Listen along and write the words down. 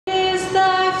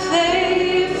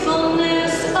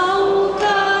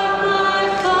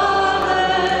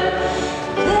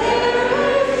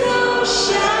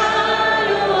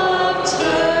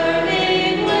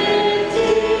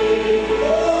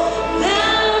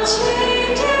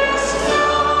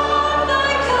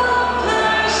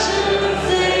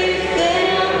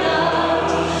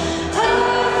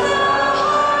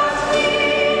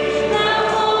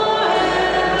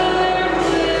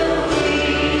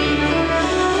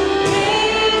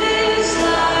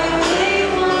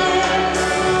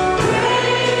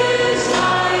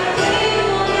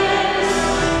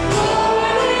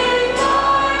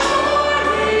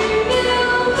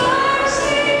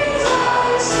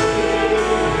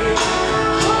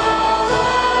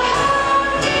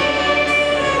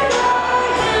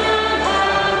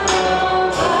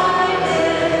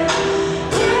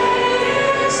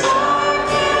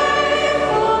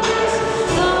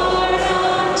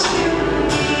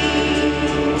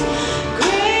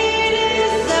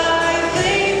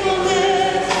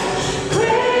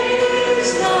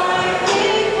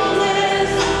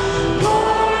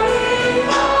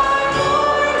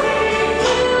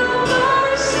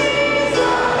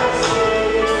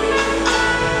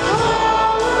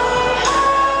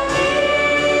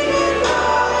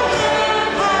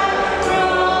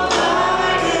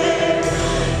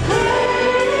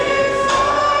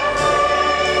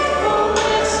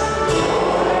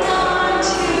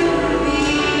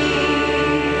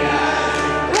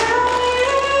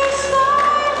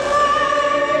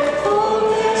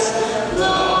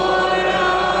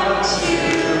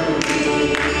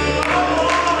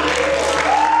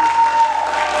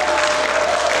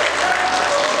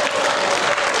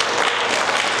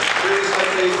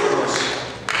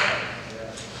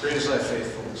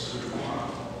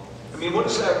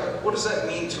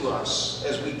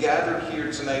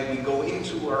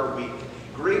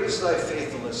great is thy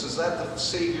faithfulness. Is that the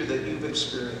Savior that you've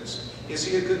experienced? Is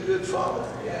he a good, good Father?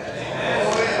 Yes.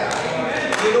 Oh,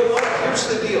 yeah. You know what? Here's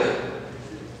the deal.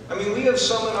 I mean, we have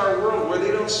some in our world where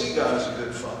they don't see God as a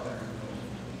good Father.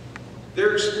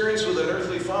 Their experience with an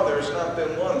earthly father has not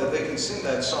been one that they can sing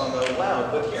that song out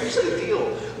loud. But here's the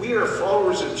deal. We are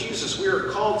followers of Jesus. We are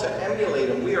called to emulate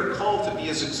him. We are called to be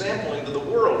his example into the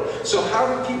world. So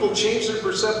how do people change their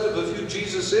perspective of who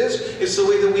Jesus is? It's the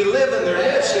way that we live in their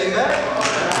midst.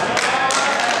 Amen?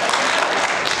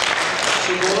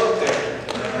 So go out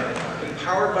there,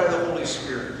 empowered by the Holy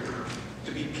Spirit,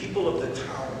 to be people of the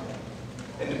town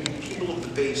and to be people of the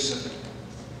basin.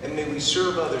 And may we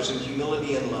serve others in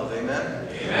humility and love. Amen?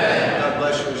 Amen. God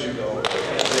bless you as you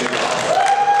go.